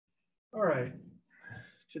All right,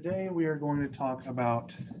 today we are going to talk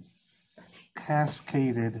about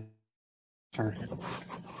cascaded circuits.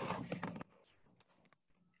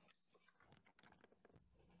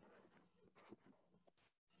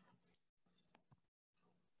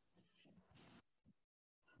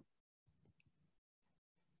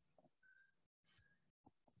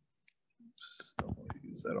 Oops, don't want to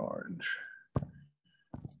use that orange.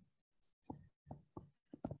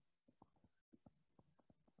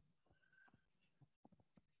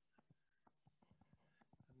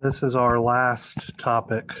 This is our last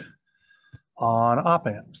topic on op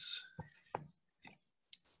amps.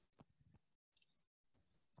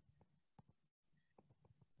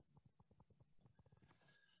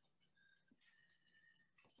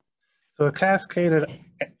 So a cascaded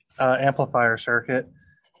amplifier circuit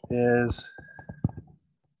is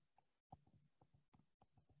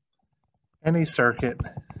any circuit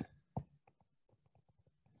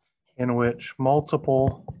in which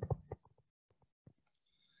multiple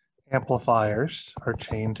amplifiers are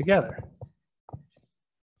chained together.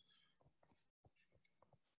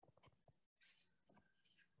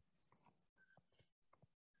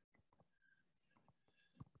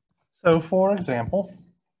 So for example,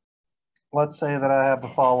 let's say that I have the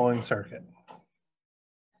following circuit.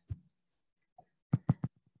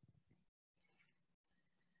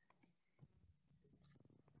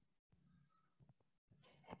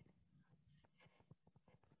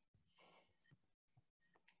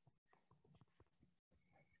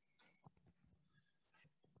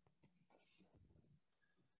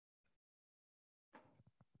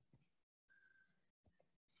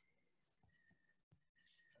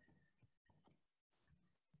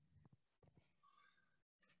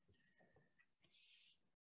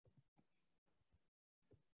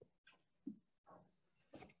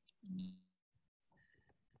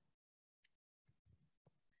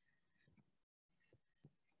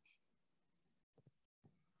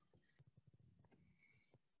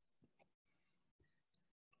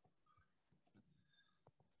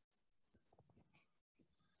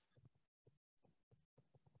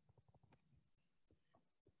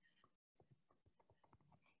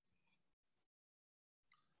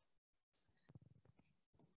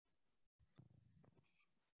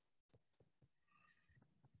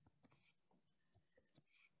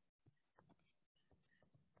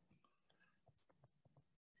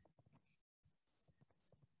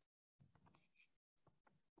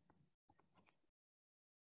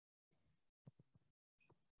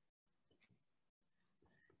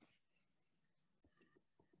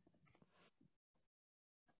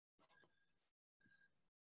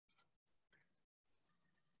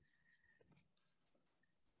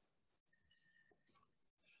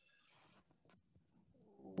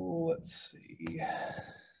 Let's see.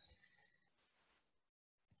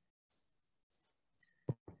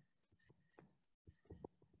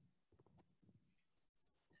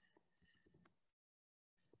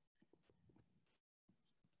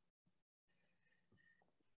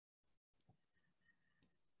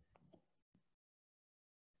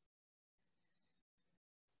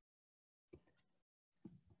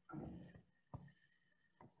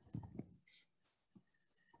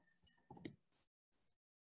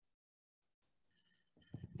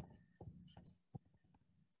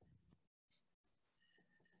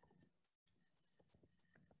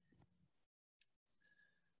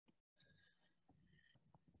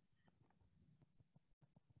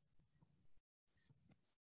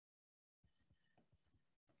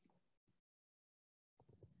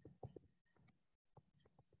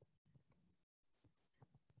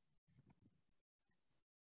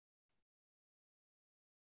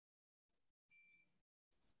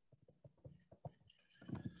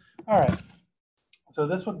 All right, so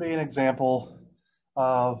this would be an example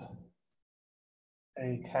of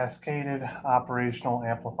a cascaded operational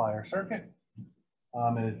amplifier circuit.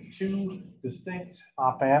 And it's two distinct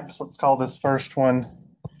op amps. Let's call this first one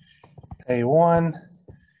A1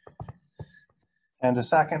 and the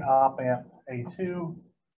second op amp A2.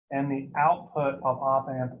 And the output of op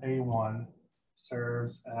amp A1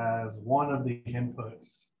 serves as one of the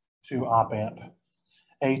inputs to op amp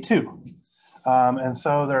A2. And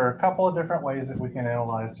so there are a couple of different ways that we can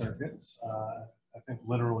analyze circuits. I think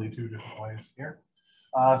literally two different ways here.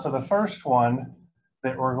 So the first one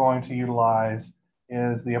that we're going to utilize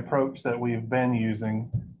is the approach that we've been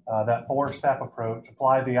using, that four-step approach.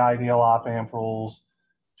 Apply the ideal op amp rules,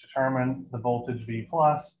 determine the voltage V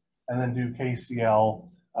plus, and then do KCL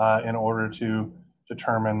in order to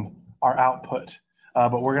determine our output.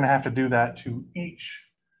 But we're going to have to do that to each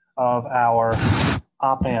of our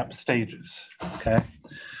op amp stages. Okay,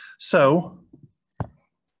 so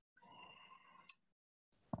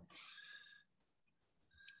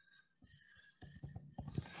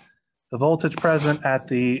The voltage present at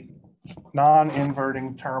the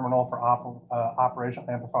non-inverting terminal for operational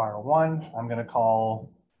amplifier 1, I'm going to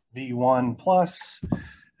call V1 plus,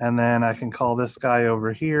 and then I can call this guy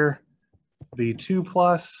over here V2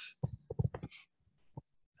 plus.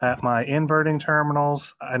 At my inverting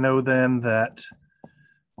terminals, I know then that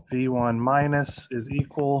V1 minus is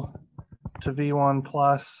equal to V1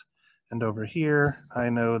 plus, and over here I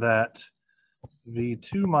know that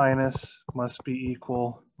V2 minus must be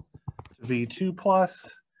equal to V2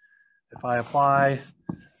 plus. If I apply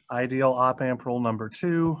ideal op-amp rule number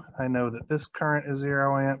 2, I know that this current is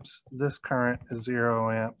 0 amps, this current is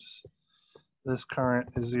 0 amps, this current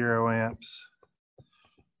is 0 amps,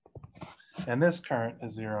 and this current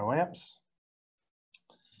is 0 amps.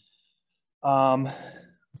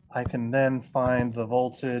 I can then find the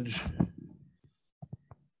voltage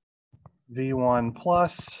V1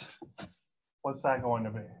 plus. What's that going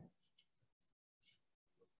to be?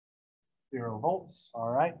 0 volts,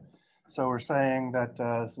 all right. So we're saying that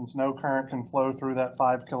since no current can flow through that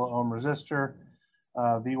 5 kilo ohm resistor,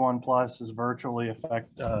 V1 plus is virtually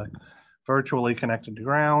connected to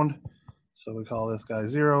ground. So we call this guy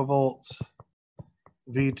 0 volts.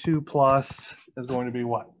 V2 plus is going to be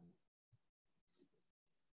what?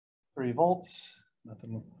 3 volts,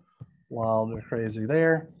 nothing wild or crazy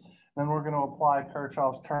there. Then we're going to apply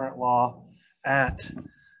Kirchhoff's current law at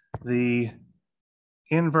the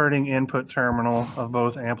inverting input terminal of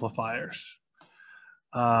both amplifiers.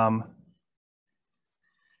 So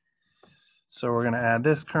we're going to add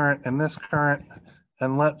this current, and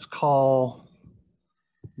let's call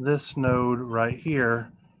this node right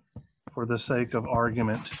here, for the sake of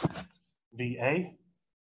argument, VA.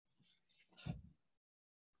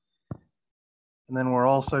 And then we're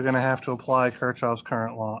also going to have to apply Kirchhoff's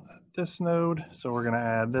current law at this node. So we're going to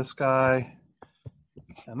add this guy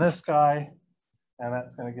and this guy, and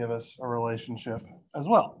that's going to give us a relationship as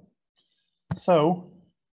well. So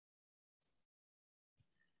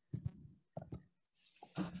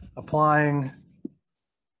applying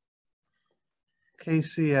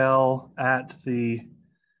KCL at the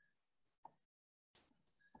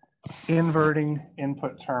inverting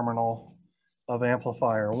input terminal of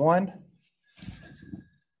amplifier 1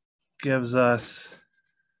 gives us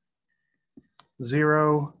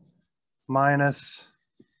 0 minus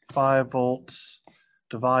 5 volts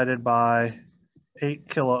divided by 8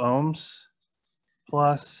 kilo ohms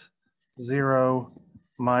plus 0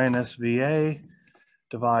 minus VA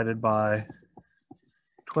divided by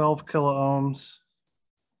 12 kilo ohms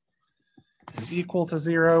is equal to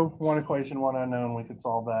 0. One equation, one unknown. We could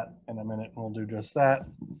solve that in a minute, and we'll do just that.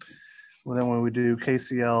 Well, then when we do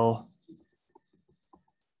KCL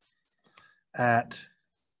at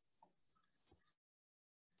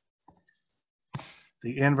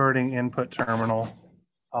the inverting input terminal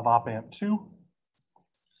of op-amp 2,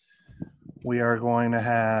 we are going to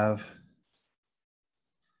have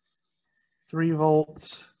 3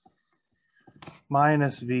 volts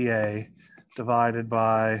minus VA divided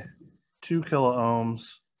by 2 kilo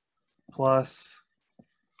ohms plus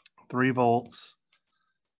 3 volts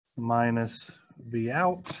minus V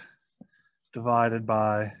out divided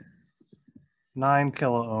by 9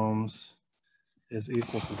 kilo ohms is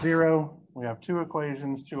equal to 0. We have 2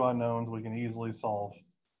 equations, 2 unknowns. We can easily solve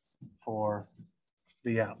for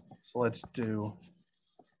V out. So let's do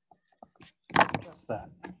just that.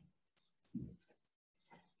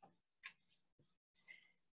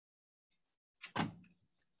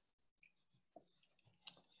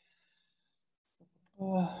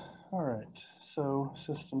 All right, so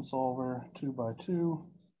system solver 2 by 2.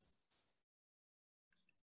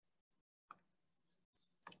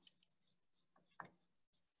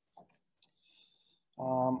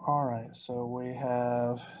 All right, so we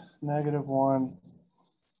have -1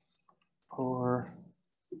 over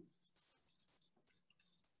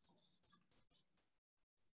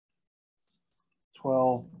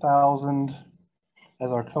 12,000 as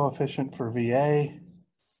our coefficient for VA.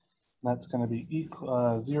 That's going to be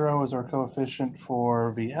equal, 0 is our coefficient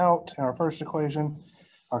for V out in our first equation.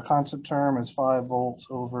 Our constant term is 5 volts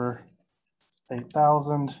over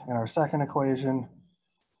 8,000. In our second equation,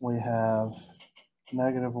 we have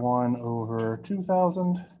 -1 over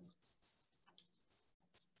 2,000.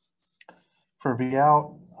 For V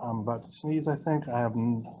out, I'm about to sneeze, I think. I have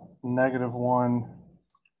 -1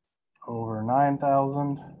 over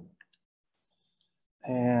 9,000.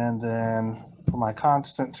 And then for my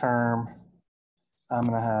constant term, I'm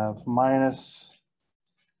going to have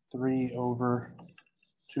 -3 over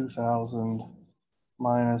 2,000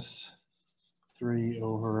 minus 3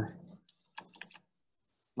 over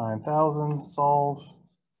 9,000. Solve.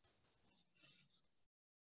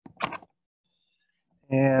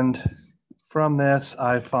 And from this,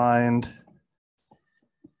 I find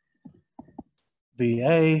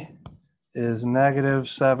VA is negative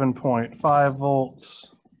 7.5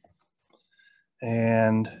 volts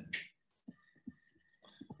and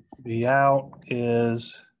V out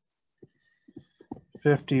is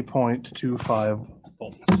 50.25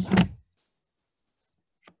 volts.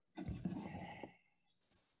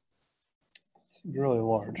 It's really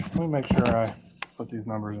large. Let me make sure I put these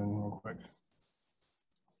numbers in real quick.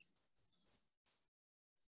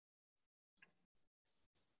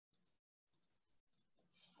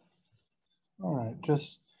 All right,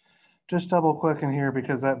 just double click in here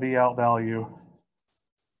because that V out value,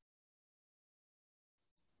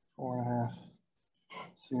 4.5,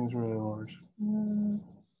 seems really large.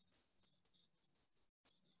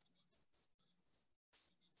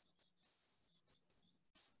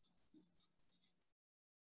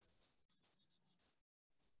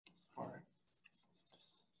 All right,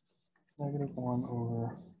 -1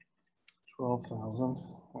 over 12,000,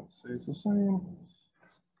 that stays the same.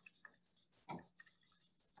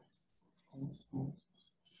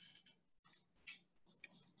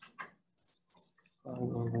 5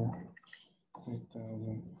 over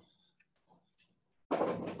 8,000.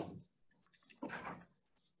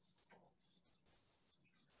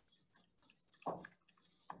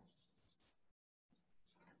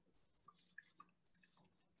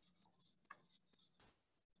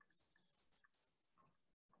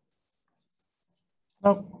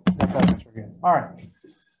 Nope, got that answer again. All right.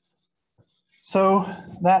 So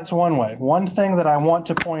that's one way. One thing that I want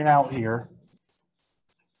to point out here,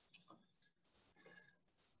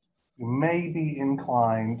 you may be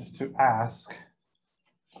inclined to ask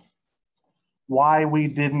why we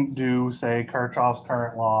didn't do, say, Kirchhoff's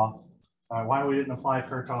current law, why we didn't apply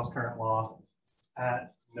Kirchhoff's current law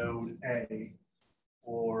at node A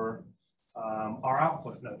or our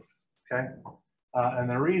output node, okay? And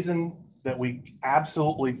the reason that we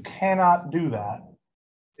absolutely cannot do that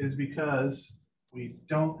is because we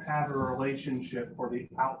don't have a relationship for the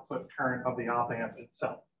output current of the op amp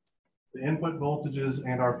itself. The input voltages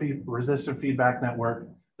and our resistive feedback network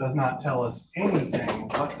does not tell us anything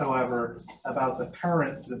whatsoever about the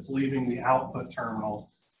current that's leaving the output terminal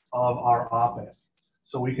of our op amp.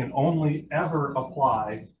 So we can only ever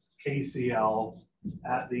apply KCL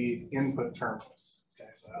at the input terminals.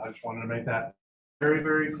 Okay, so I just wanted to make that very,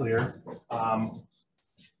 very clear.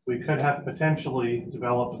 We could have potentially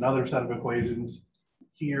developed another set of equations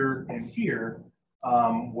here and here,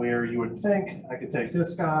 where you would think I could take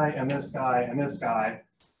this guy and this guy and this guy,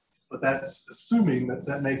 but that's assuming that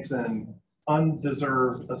that makes an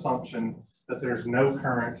undeserved assumption that there's no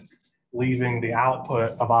current leaving the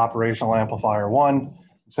output of operational amplifier 1.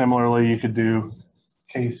 Similarly, you could do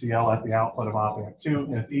KCL at the output of op amp 2,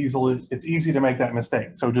 and it's easy to make that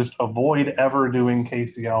mistake. So just avoid ever doing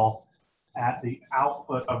KCL at the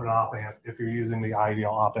output of an op amp if you're using the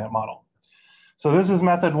ideal op amp model. So this is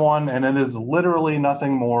method 1, and it is literally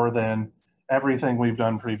nothing more than everything we've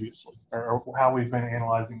done previously, or how we've been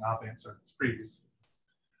analyzing op amp circuits previously.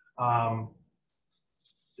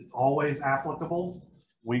 It's always applicable.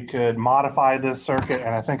 We could modify this circuit,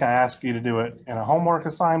 and I think I asked you to do it in a homework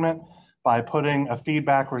assignment by putting a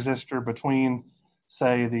feedback resistor between,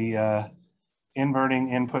 say, the inverting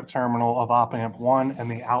input terminal of op amp 1 and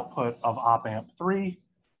the output of op amp 3,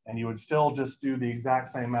 and you would still just do the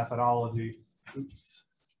exact same methodology. Oops.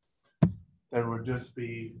 There would just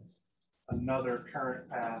be another current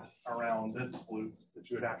path around this loop that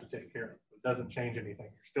you would have to take care of. It doesn't change anything.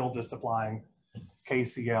 You're still just applying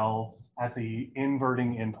KCL at the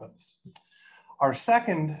inverting inputs. Our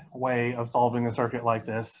second way of solving a circuit like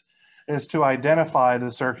this is to identify the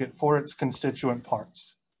circuit for its constituent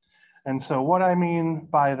parts. And so what I mean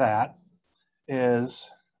by that is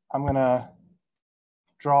I'm going to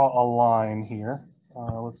draw a line here.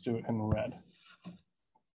 Let's do it in red.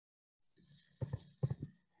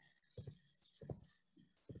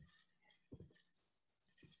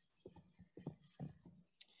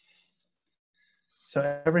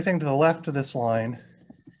 So everything to the left of this line,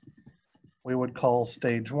 we would call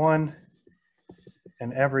stage 1,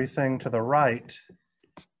 and everything to the right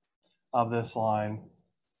of this line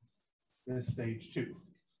is stage 2.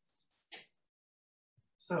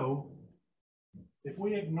 So if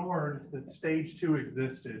we ignored that stage 2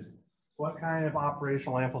 existed, what kind of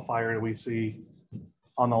operational amplifier do we see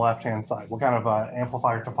on the left-hand side? What kind of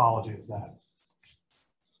amplifier topology is that?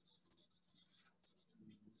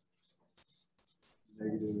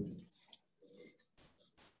 Negative.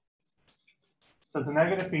 So it's a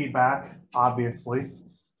negative feedback, obviously,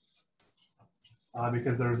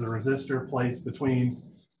 because there's a resistor placed between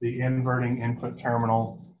the inverting input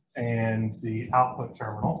terminal and the output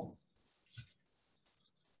terminal.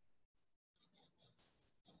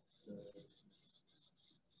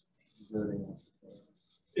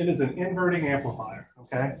 It is an inverting amplifier,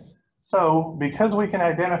 okay? So because we can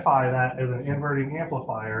identify that as an inverting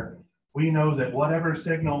amplifier, we know that whatever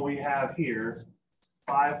signal we have here,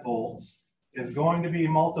 5 volts, is going to be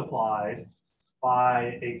multiplied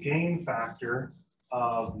by a gain factor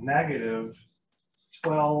of negative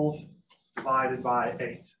 12 divided by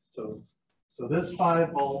 8. So this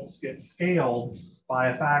 5 volts gets scaled by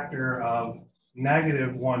a factor of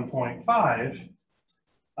negative 1.5.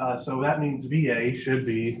 So that means VA should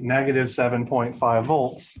be negative 7.5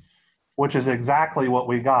 volts, which is exactly what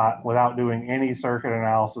we got without doing any circuit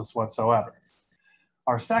analysis whatsoever.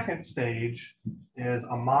 Our second stage is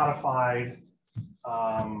a modified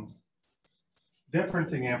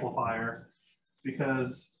differencing amplifier,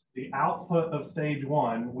 because the output of stage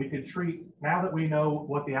 1, we could treat, now that we know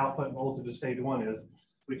what the output voltage of stage 1 is,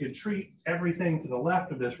 we could treat everything to the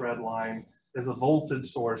left of this red line as a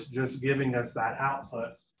voltage source, just giving us that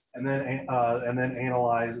output, and then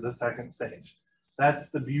analyze the second stage. That's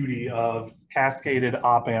the beauty of cascaded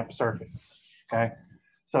op-amp circuits, okay?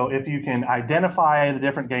 So if you can identify the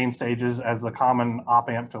different gain stages as the common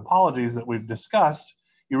op-amp topologies that we've discussed,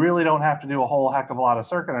 you really don't have to do a whole heck of a lot of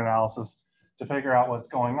circuit analysis to figure out what's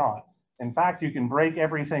going on. In fact, you can break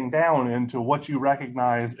everything down into what you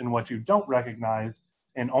recognize and what you don't recognize,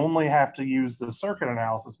 and only have to use the circuit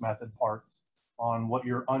analysis method parts on what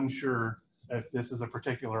you're unsure if this is a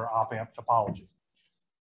particular op-amp topology.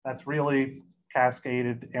 That's really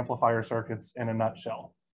cascaded amplifier circuits in a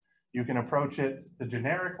nutshell. You can approach it the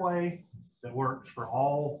generic way that works for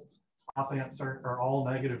all op-amp circuit or all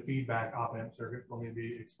negative feedback op-amp circuits. Let me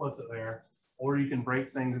be explicit there. Or you can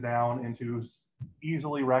break things down into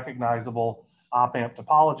easily recognizable op-amp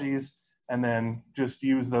topologies and then just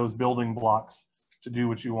use those building blocks to do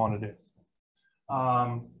what you want to do.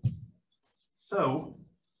 So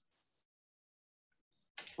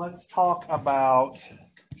let's talk about,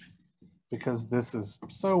 because this is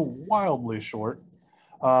so wildly short,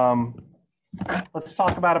 let's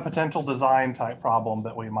talk about a potential design type problem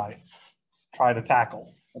that we might try to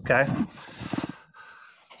tackle, okay?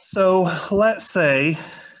 So let's say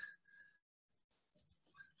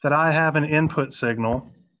that I have an input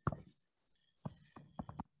signal,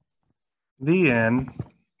 Vn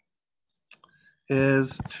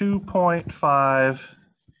is 2.5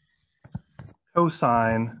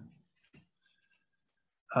 cosine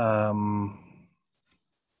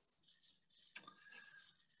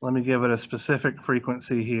let me give it a specific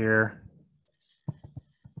frequency here,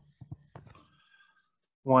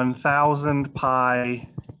 1000 pi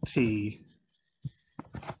t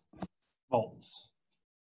volts.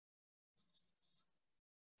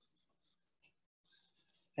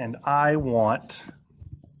 And I want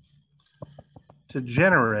to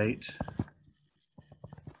generate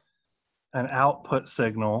an output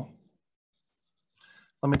signal.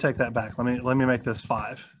 Let me take that back. Let me make this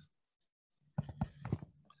 5.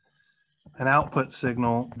 An output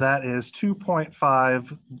signal that is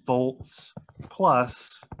 2.5 volts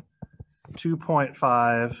plus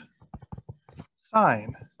 2.5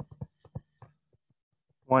 sine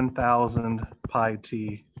 1000 pi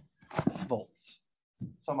t volts.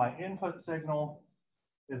 So my input signal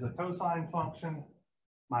is a cosine function.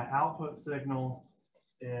 My output signal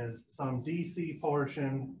is some DC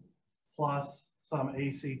portion plus some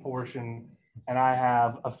AC portion, and I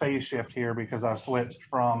have a phase shift here because I've switched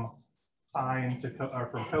from sine to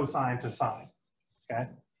from cosine to sine. Okay,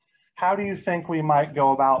 how do you think we might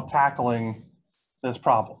go about tackling this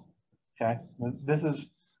problem? Okay, this is,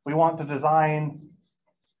 we want to design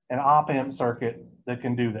an op-amp circuit that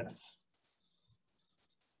can do this.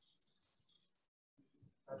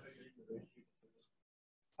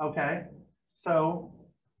 Okay, so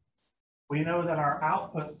we know that our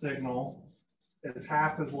output signal is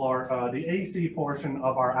half as large, the AC portion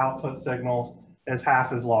of our output signal is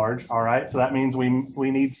half as large, all right? So that means we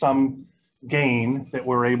need some gain that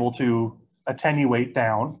we're able to attenuate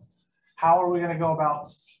down. How are we gonna go about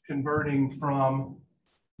converting from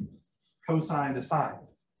cosine to sine?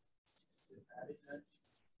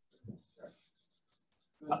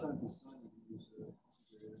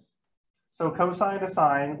 So cosine to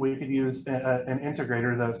sine, we could use an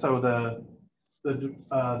integrator. So the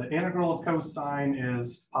integral of cosine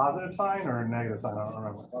is positive sine or negative sine? I don't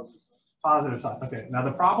remember. Positive sine. Okay. Now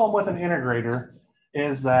the problem with an integrator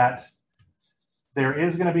is that there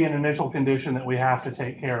is going to be an initial condition that we have to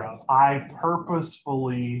take care of. I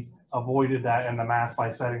purposefully avoided that in the math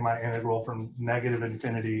by setting my integral from negative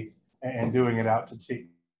infinity and doing it out to t.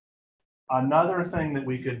 Another thing that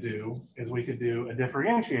we could do is we could do a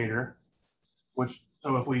differentiator, which,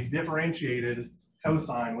 so if we differentiated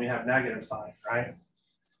cosine, we have negative sign, right?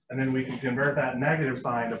 And then we can convert that negative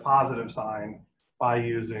sign to positive sign by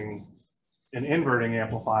using an inverting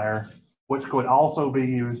amplifier, which could also be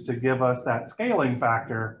used to give us that scaling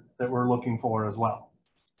factor that we're looking for as well.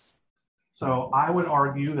 So I would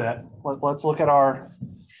argue that, let's look at our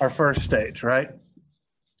first stage, right?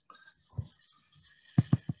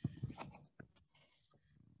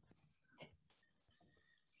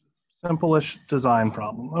 Simple-ish design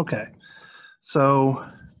problem. Okay, so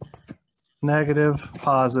negative,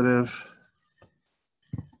 positive.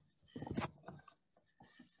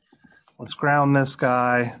 Let's ground this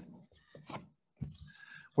guy.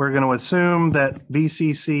 We're going to assume that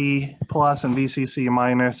VCC plus and VCC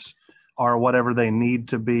minus are whatever they need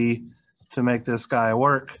to be to make this guy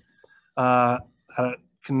work. I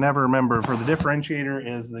can never remember, for the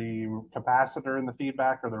differentiator, is the capacitor in the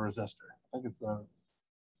feedback or the resistor? I think it's the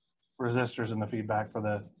resistors in the feedback for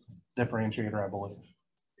the differentiator, I believe.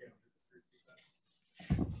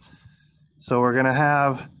 So we're going to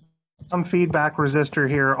have some feedback resistor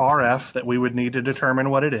here, RF, that we would need to determine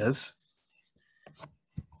what it is.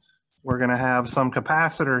 We're going to have some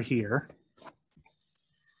capacitor here.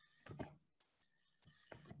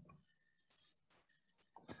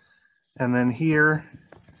 And then here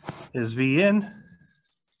is V in.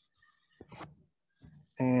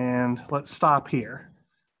 And let's stop here.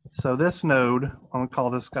 So this node, I'm going to call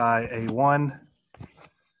this guy A1.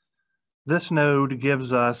 This node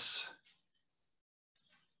gives us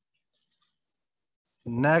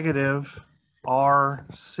negative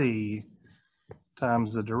RC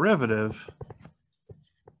times the derivative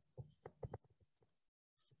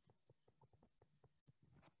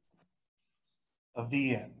of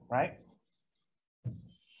Vn, right?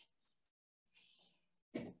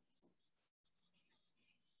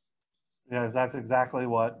 Because that's exactly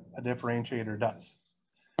what a differentiator does.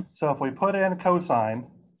 So if we put in cosine,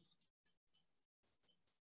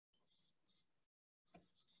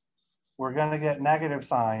 we're going to get negative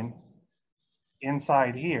sign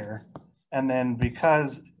inside here. And then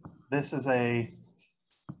because this is the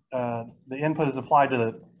input is applied to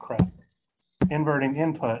the inverting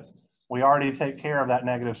input, we already take care of that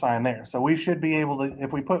negative sign there. So we should be able to,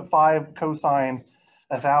 if we put 5 cosine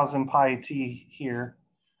 1000 pi t here,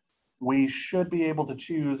 we should be able to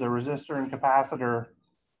choose a resistor and capacitor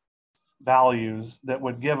values that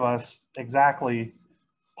would give us exactly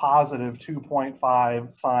positive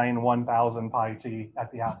 2.5 sine 1000 pi t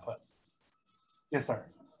at the output. Yes, sir.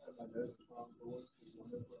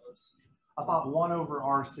 I thought 1 over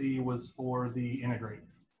RC was for the integrator.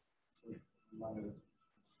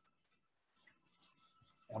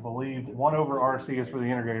 I believe 1 over RC is for the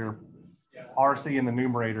integrator. RC in the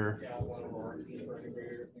numerator.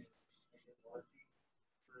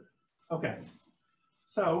 Okay,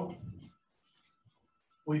 so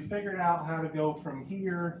we figured out how to go from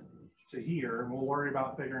here to here. We'll worry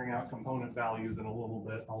about figuring out component values in a little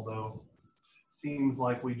bit, although it seems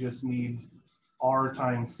like we just need R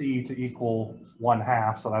times C to equal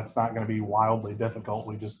 1/2, so that's not going to be wildly difficult.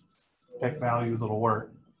 We just pick values that'll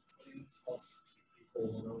work.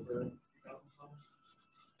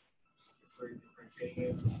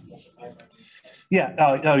 Yeah,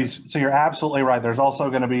 so you're absolutely right. There's also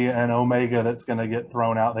going to be an omega that's going to get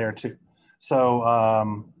thrown out there too.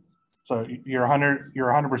 So so you're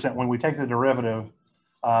 100% when we take the derivative,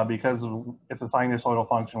 because it's a sinusoidal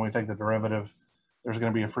function, we take the derivative, there's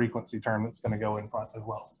going to be a frequency term that's going to go in front as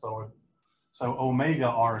well. So omega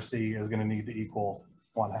RC is going to need to equal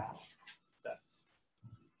 1/2.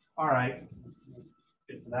 All right,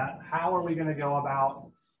 get to that. How are we going to go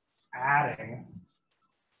about adding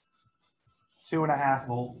 2.5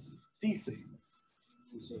 volts DC?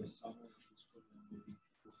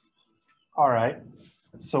 All right,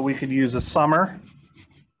 so we could use a summer.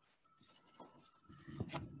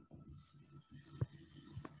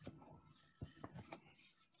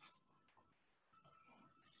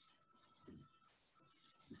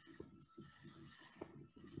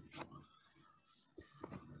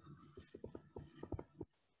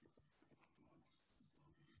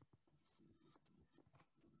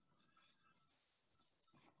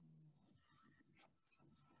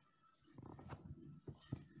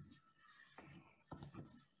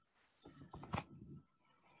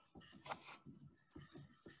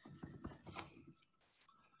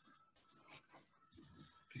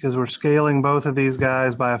 Because we're scaling both of these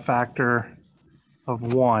guys by a factor of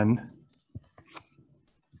 1.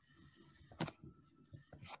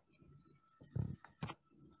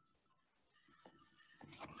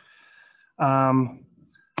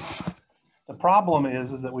 problem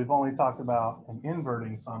is that we've only talked about an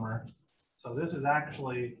inverting summer. So this is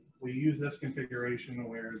actually, we use this configuration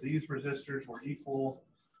where these resistors were equal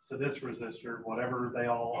to this resistor, whatever they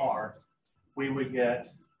all are. We would get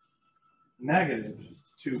negative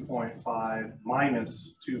 2.5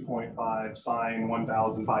 minus 2.5 sine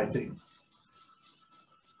 1000 pi t.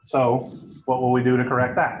 So what will we do to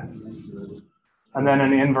correct that? And then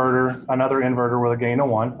an inverter, another inverter with a gain of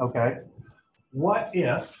 1, okay. What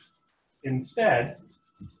if instead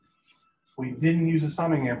we didn't use a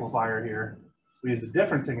summing amplifier here, we used a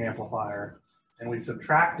differencing amplifier and we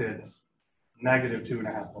subtracted negative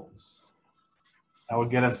 2.5 volts? That would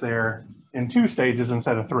get us there in 2 stages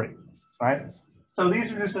instead of 3, right? So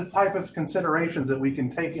these are just the type of considerations that we can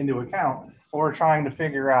take into account when we're trying to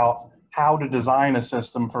figure out how to design a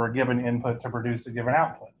system for a given input to produce a given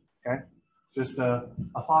output, okay? Just a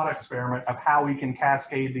thought experiment of how we can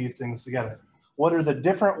cascade these things together. What are the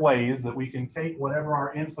different ways that we can take whatever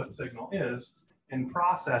our input signal is and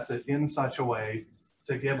process it in such a way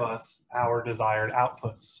to give us our desired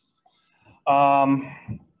outputs?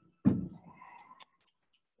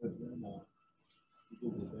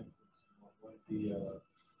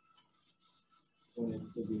 When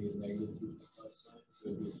it's to be negative 2.5 sign, so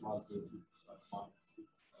it would be positive minus 2.5.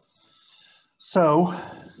 So,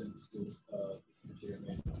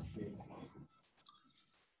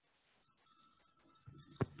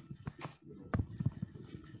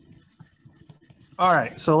 all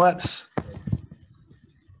right, so let's.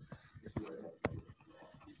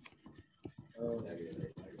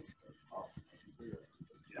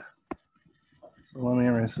 Yeah. So let me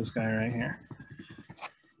erase this guy right here.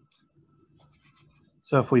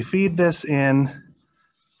 So if we feed this in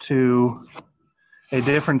to a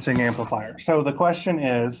differencing amplifier. So the question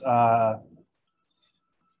is,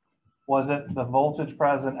 was it the voltage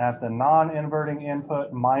present at the non-inverting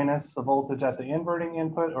input minus the voltage at the inverting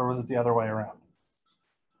input, or was it the other way around?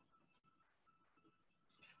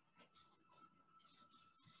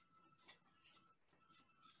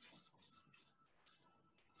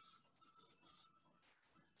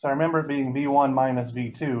 So I remember it being V1 minus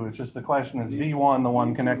V2. It's just the question is V1 the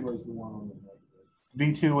one connected?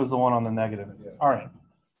 V2 was the one on the negative. Yeah. All right.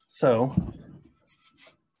 So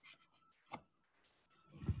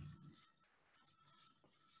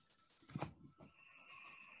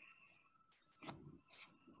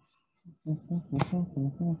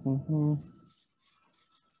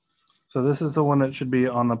so this is the one that should be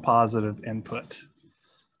on the positive input.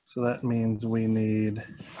 So that means we need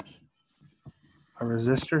a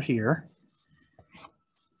resistor here.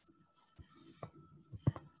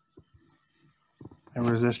 A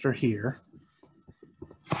resistor here,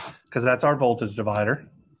 because that's our voltage divider.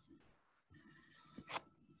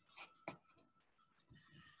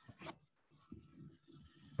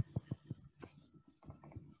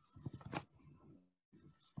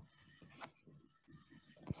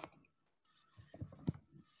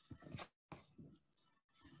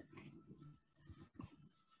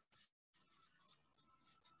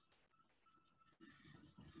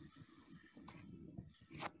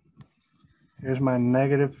 Here's my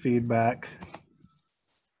negative feedback.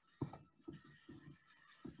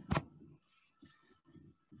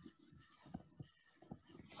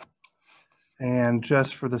 And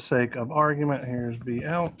just for the sake of argument, here's V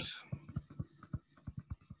out.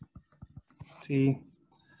 T.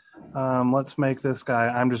 Let's make this guy,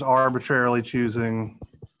 I'm just arbitrarily choosing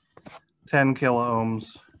 10 kilo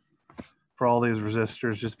ohms for all these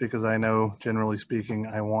resistors, just because I know, generally speaking,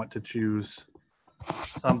 I want to choose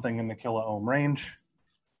something in the kilo ohm range.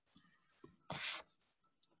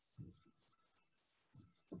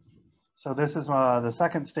 So this is the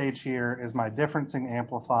second stage here is my differencing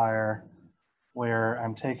amplifier, where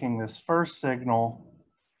I'm taking this first signal,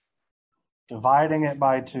 dividing it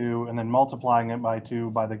by 2, and then multiplying it by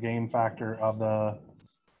 2 by the gain factor of the.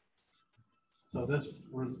 So this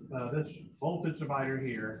voltage divider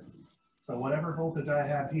here. So whatever voltage I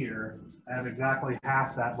have here, I have exactly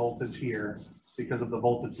half that voltage here because of the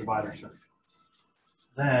voltage divider circuit.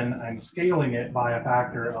 Then I'm scaling it by a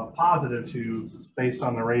factor of positive 2 based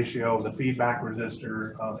on the ratio of the feedback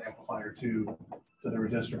resistor of amplifier 2 to the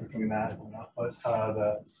resistor between that and output,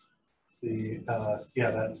 that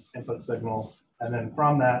input signal. And then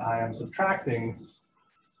from that, I am subtracting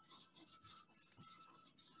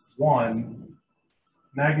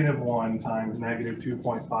negative 1 times negative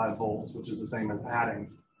 2.5 volts, which is the same as adding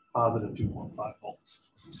positive 2.5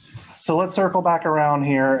 volts. So let's circle back around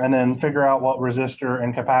here and then figure out what resistor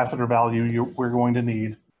and capacitor value we're going to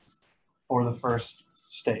need for the first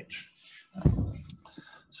stage.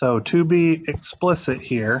 So to be explicit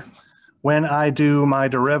here, when I do my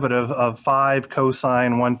derivative of 5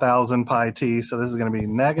 cosine 1000 pi t, so this is going to be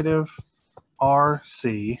negative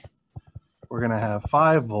RC, we're going to have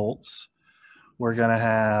 5 volts, we're going to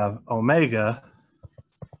have omega,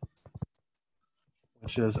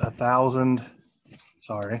 which is 1000,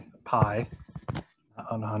 sorry, pi,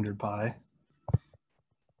 not 100 pi,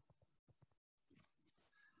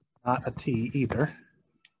 not a t either,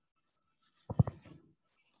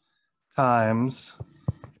 times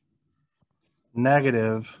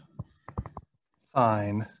negative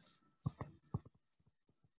sine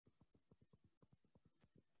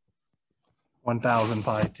 1000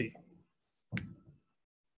 pi t.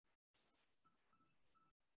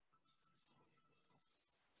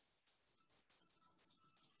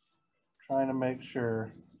 Trying to make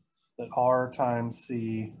sure that R times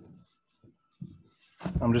C,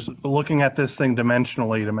 I'm just looking at this thing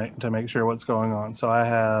dimensionally to make sure what's going on. So I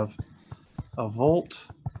have a volt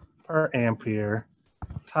per ampere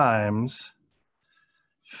times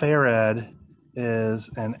farad is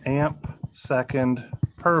an amp second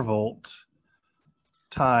per volt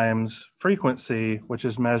times frequency, which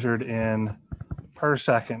is measured in per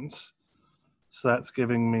seconds. So that's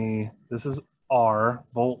giving me, this is R,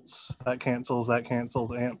 volts, that cancels,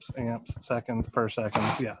 amps, seconds per second.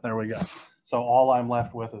 Yeah, there we go. So all I'm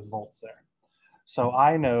left with is volts there. So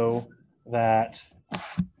I know that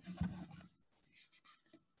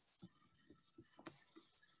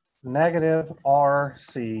negative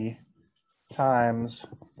RC times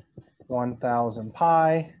 1000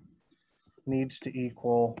 pi needs to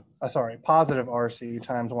equal, positive RC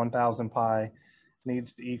times 1000 pi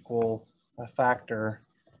needs to equal a factor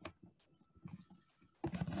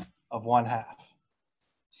of 1/2.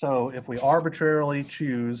 So if we arbitrarily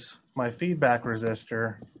choose my feedback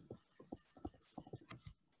resistor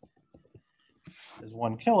is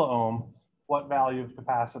 1 kilo ohm, what value of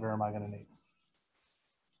capacitor am I going to need?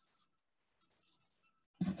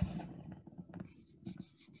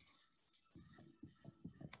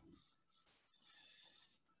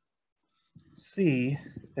 C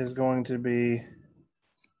is going to be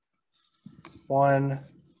 1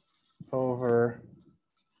 over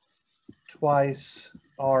twice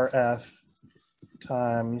RF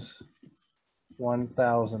times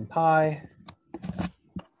 1000 pi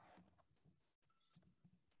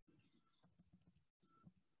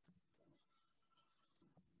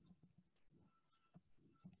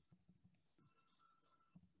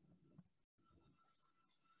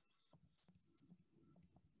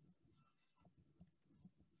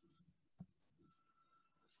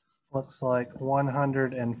looks like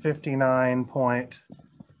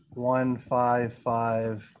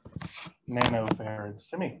 159.155 nanofarads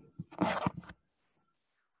to me.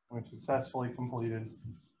 We successfully completed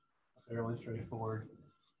a fairly straightforward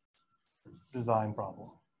design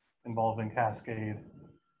problem involving cascade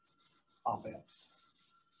op amps.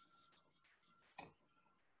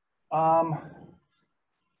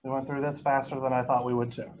 We went through this faster than I thought we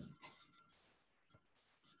would too.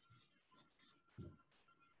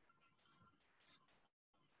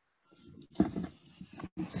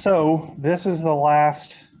 So this is the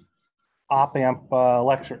last op amp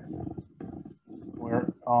lecture.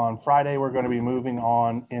 On Friday, we're going to be moving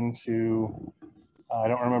on into, I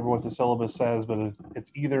don't remember what the syllabus says, but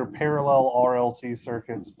it's either parallel RLC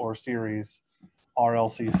circuits or series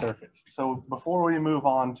RLC circuits. So before we move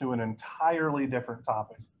on to an entirely different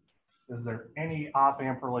topic, is there any op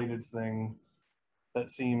amp related thing that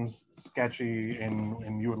seems sketchy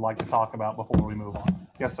and you would like to talk about before we move on?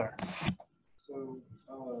 Yes, sir. So,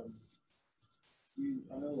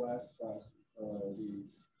 I know last class we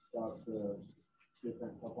got the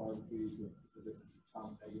different topographies of the different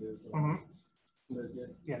common negatives.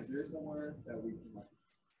 Yes. Is there somewhere that we can like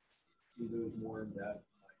do those more in depth,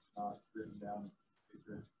 like not written down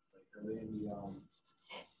pictures? Like are they in the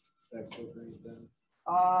textbook or anything?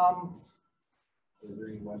 Is there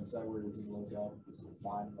any website where we can look up just to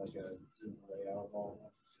find like a simple layout of all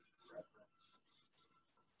that reference?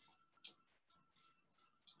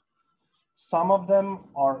 Some of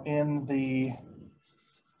them are in the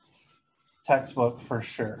textbook for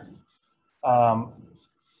sure.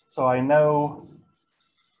 So I know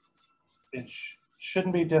it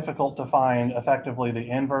shouldn't be difficult to find effectively the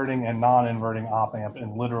inverting and non-inverting op amp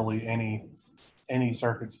in literally any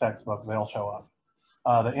circuits textbook. They'll show up.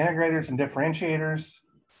 The integrators and differentiators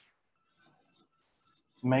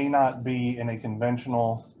may not be in a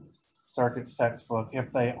conventional circuits textbook.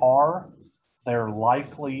 If they are, they're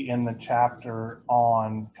likely in the chapter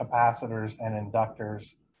on capacitors and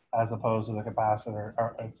inductors as opposed to the capacitor,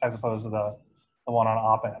 or as opposed to the one on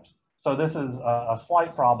op amps. So this is a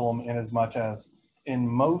slight problem in as much as in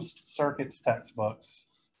most circuits textbooks,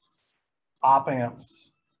 op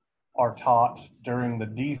amps are taught during the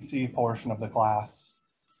DC portion of the class.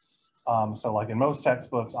 So like in most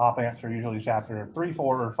textbooks, op amps are usually chapter 3,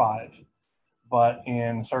 4, or 5. But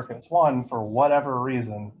in circuits 1, for whatever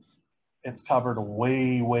reason, it's covered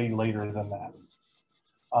way, way later than that.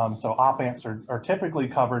 So op amps are typically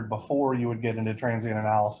covered before you would get into transient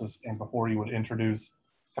analysis and before you would introduce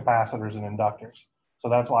capacitors and inductors. So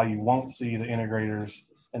that's why you won't see the integrators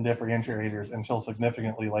and differentiators until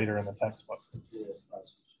significantly later in the textbook.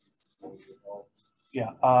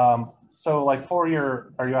 Yeah. So like for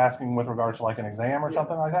your, are you asking with regards to like an exam or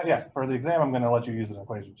something like that? Yeah, for the exam, I'm going to let you use an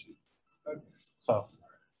equation sheet. So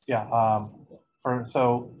yeah,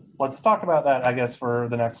 so let's talk about that, I guess, for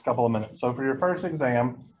the next couple of minutes. So for your first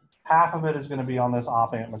exam, half of it is going to be on this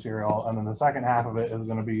op amp material, and then the second half of it is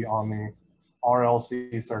going to be on the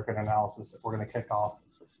RLC circuit analysis that we're going to kick off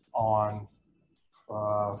on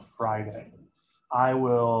Friday. I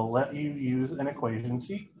will let you use an equation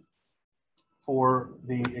sheet for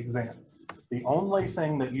the exam. The only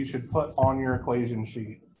thing that you should put on your equation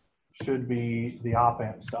sheet should be the op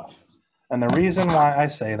amp stuff. And the reason why I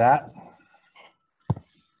say that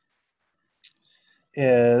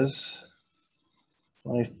is,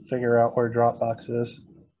 let me figure out where Dropbox is.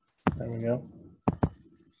 There we go.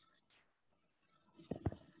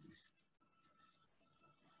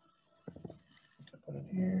 Put it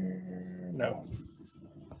here. No.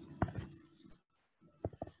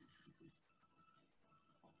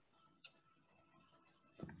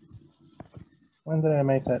 When did I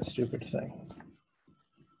make that stupid thing?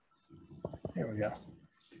 Here we go.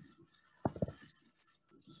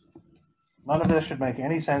 None of this should make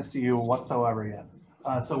any sense to you whatsoever yet.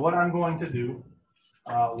 So what I'm going to do,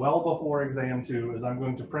 well before exam 2, is I'm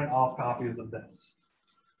going to print off copies of this.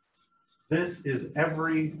 This is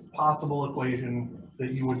every possible equation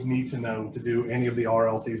that you would need to know to do any of the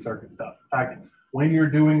RLC circuit stuff. In fact, when you're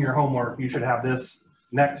doing your homework, you should have this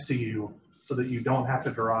next to you so that you don't have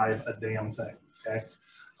to derive a damn thing, okay?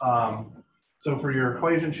 So for your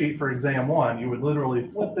equation sheet for exam 1, you would literally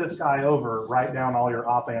flip this guy over, write down all your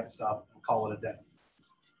op amp stuff, and call it a day.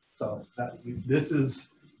 So this is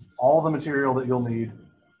all the material that you'll need.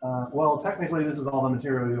 Well, technically, this is all the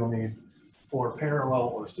material you'll need for parallel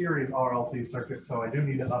or series RLC circuits. So I do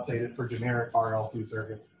need to update it for generic RLC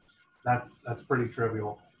circuits. That's pretty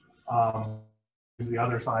trivial. Use the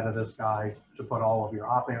other side of this guy to put all of your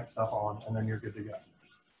op amp stuff on, and then you're good to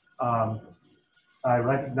go. I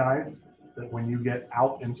recognize that when you get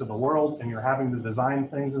out into the world and you're having to design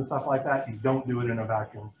things and stuff like that, you don't do it in a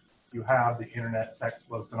vacuum. You have the internet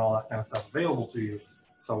textbooks and all that kind of stuff available to you.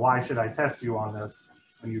 So why should I test you on this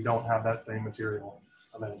when you don't have that same material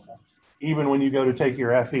available? Even when you go to take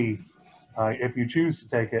your FE, if you choose to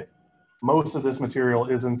take it, most of this material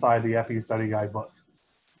is inside the FE study guide book.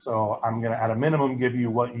 So I'm going to, at a minimum, give you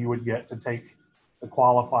what you would get to take the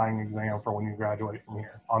qualifying exam for when you graduate from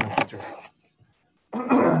here on this material.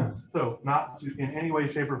 So not to, in any way,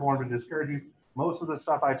 shape, or form to discourage you, most of the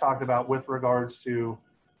stuff I talked about with regards to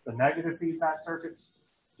the negative feedback circuits,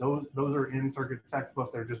 those are in circuit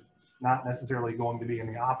textbook. They're just not necessarily going to be in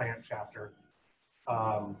the op amp chapter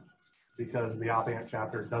because the op amp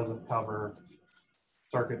chapter doesn't cover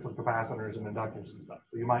circuits with capacitors and inductors and stuff.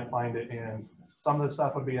 So you might find it in, some of the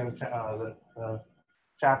stuff would be in the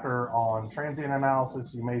chapter on transient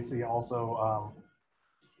analysis. You may see also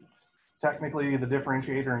technically, the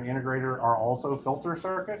differentiator and integrator are also filter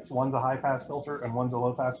circuits. One's a high pass filter and one's a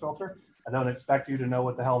low pass filter. I don't expect you to know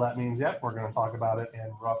what the hell that means yet. We're going to talk about it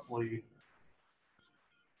in roughly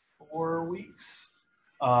 4 weeks.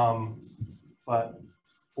 But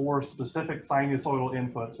for specific sinusoidal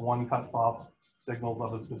inputs, one cuts off signals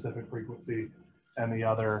of a specific frequency and the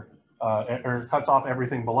other, or cuts off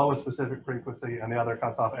everything below a specific frequency and the other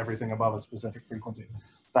cuts off everything above a specific frequency.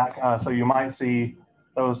 That, so you might see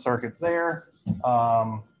those circuits there.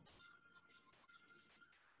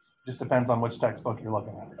 Just depends on which textbook you're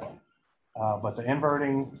looking at. But the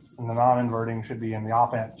inverting and the non-inverting should be in the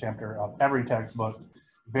op amp chapter of every textbook.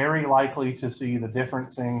 Very likely to see the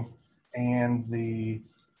differencing and the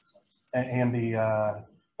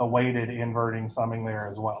weighted inverting summing there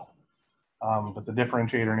as well. But the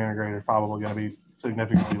differentiator and integrator is probably going to be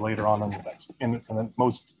significantly later on in the text, in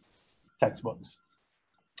most textbooks.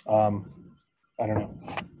 I don't know.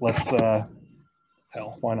 Let's,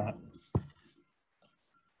 hell, why not?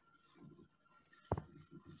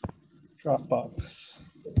 Dropbox.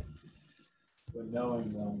 But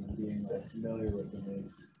knowing them and being familiar with them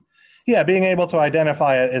is. Yeah, being able to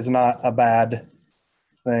identify it is not a bad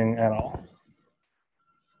thing at all.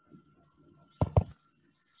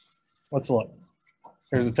 Let's look.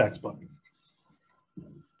 Here's a textbook.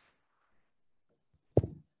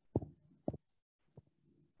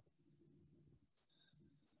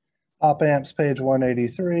 Op amps, page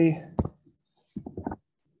 183. I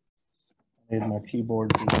need my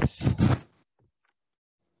keyboard for this.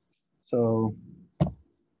 So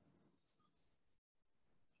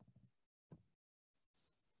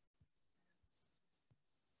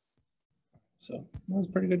that was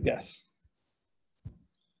a pretty good guess.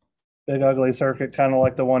 Big ugly circuit, kind of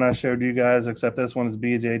like the one I showed you guys, except this one is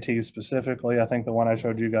BJT specifically. I think the one I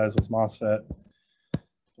showed you guys was MOSFET.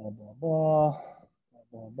 Blah, blah, blah, blah,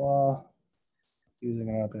 blah, blah. Using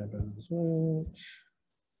an op amp as a switch.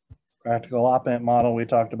 Practical op amp model, we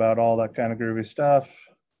talked about all that kind of groovy stuff.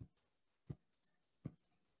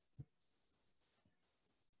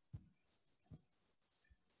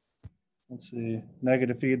 Let's see,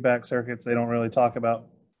 negative feedback circuits, they don't really talk about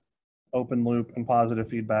open loop and positive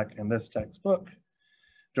feedback in this textbook.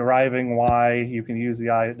 Deriving why you can use the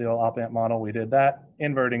ideal op amp model, we did that.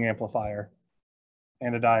 Inverting amplifier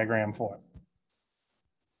and a diagram for it.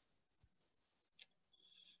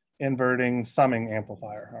 Inverting summing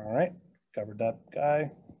amplifier, all right, covered that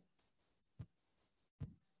guy.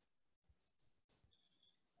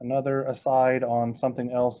 Another aside on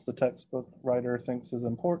something else the textbook writer thinks is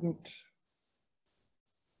important.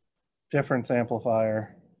 Difference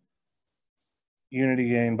amplifier, unity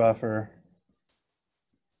gain buffer,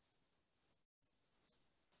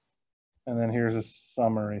 and then here's a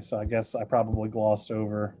summary. So I guess I probably glossed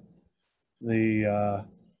over the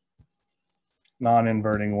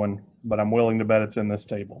non-inverting one, but I'm willing to bet it's in this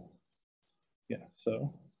table. Yeah,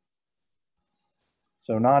 so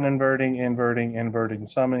non-inverting, inverting, inverting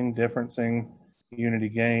summing, differencing, unity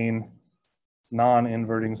gain,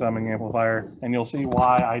 non-inverting summing amplifier, and you'll see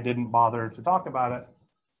why I didn't bother to talk about it.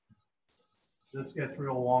 This gets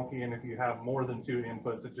real wonky, and if you have more than two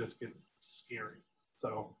inputs, it just gets scary.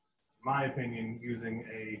 So in my opinion, using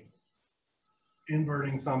a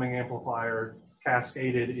inverting summing amplifier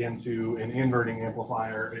cascaded into an inverting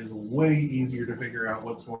amplifier is way easier to figure out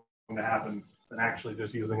what's going to happen than actually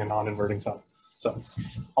just using a non-inverting sum. So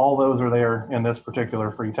all those are there in this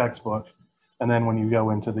particular free textbook. And then when you go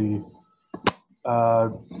into the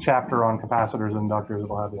chapter on capacitors and inductors,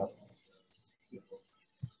 it'll have the other ones.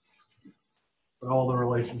 But all the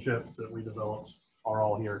relationships that we developed are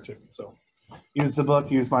all here too. So use the book,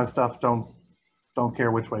 use my stuff. Don't care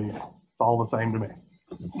which way you go. It's all the same to me.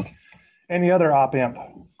 Any other op amp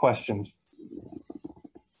questions?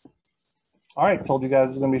 All right, told you guys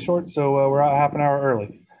it's going to be short, so we're out half an hour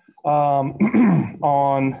early.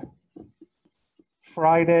 On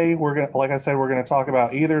Friday, we're gonna, like I said, we're going to talk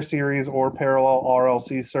about either series or parallel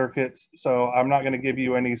RLC circuits. So I'm not going to give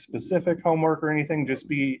you any specific homework or anything. Just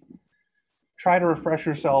try to refresh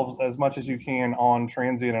yourselves as much as you can on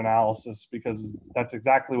transient analysis, because that's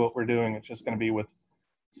exactly what we're doing. It's just going to be with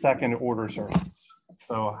second order circuits.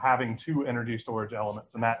 So having two energy storage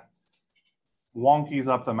elements, and that wonkies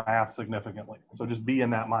up the math significantly. So just be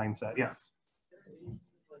in that mindset. Yes.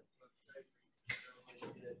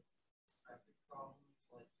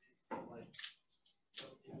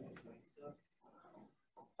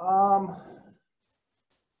 I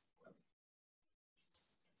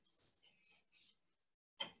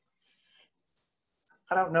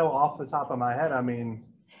don't know off the top of my head. I mean,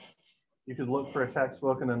 you could look for a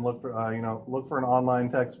textbook and then look for, look for an online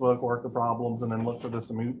textbook, work the problems, and then look for the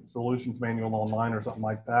solutions manual online or something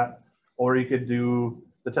like that. Or you could do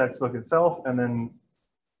the textbook itself and then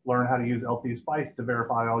learn how to use LT Spice to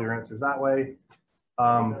verify all your answers that way.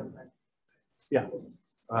 Yeah,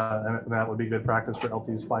 and that would be good practice for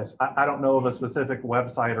LT Spice. I don't know of a specific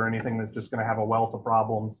website or anything that's just going to have a wealth of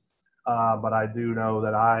problems, but I do know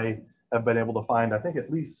that I have been able to find, I think,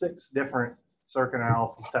 at least 6 different circuit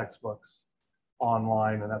analysis textbooks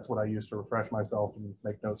online, and that's what I use to refresh myself and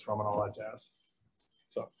make notes from and all that jazz.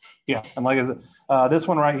 So yeah, and like I said, this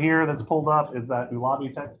one right here that's pulled up is that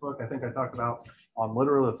Ulabi textbook I think I talked about on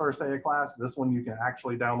literally the first day of class. This one you can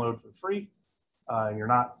actually download for free. You're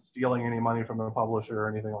not stealing any money from the publisher or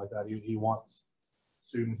anything like that. He wants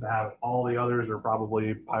students to have it. All the others are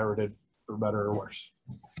probably pirated for better or worse.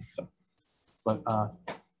 So, but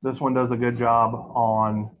this one does a good job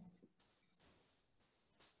on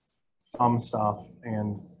some stuff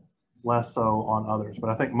and less so on others. But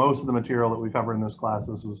I think most of the material that we cover in this class,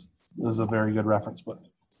 this is a very good reference book.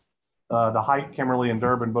 The Height, Kimmerly, and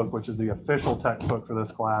Durbin book, which is the official textbook for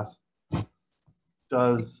this class,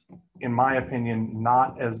 does, in my opinion,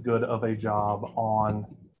 not as good of a job on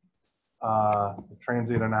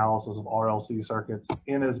transient analysis of RLC circuits,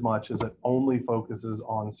 in as much as it only focuses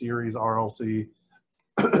on series RLC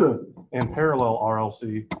and parallel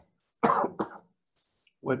RLC,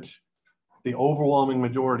 which the overwhelming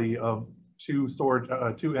majority of two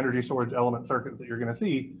energy storage element circuits that you're going to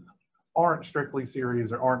see aren't strictly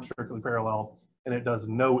series or aren't strictly parallel, and it does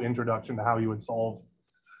no introduction to how you would solve,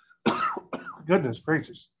 goodness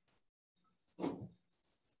gracious,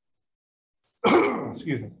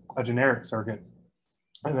 excuse me, a generic circuit.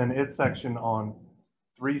 And then its section on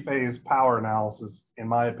three-phase power analysis, in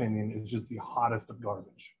my opinion, is just the hottest of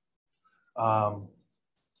garbage.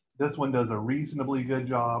 This one does a reasonably good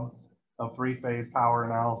job of three-phase power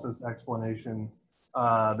analysis explanation.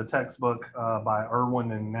 The textbook by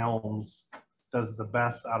Irwin and Nelms does the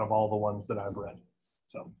best out of all the ones that I've read.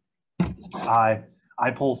 So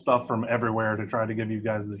I pull stuff from everywhere to try to give you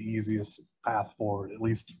guys the easiest path forward, at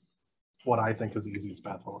least what I think is the easiest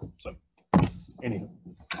path forward. So anyway.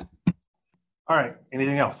 All right,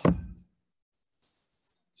 anything else?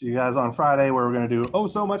 See you guys on Friday where we're going to do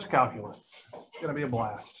so much calculus. It's going to be a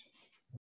blast.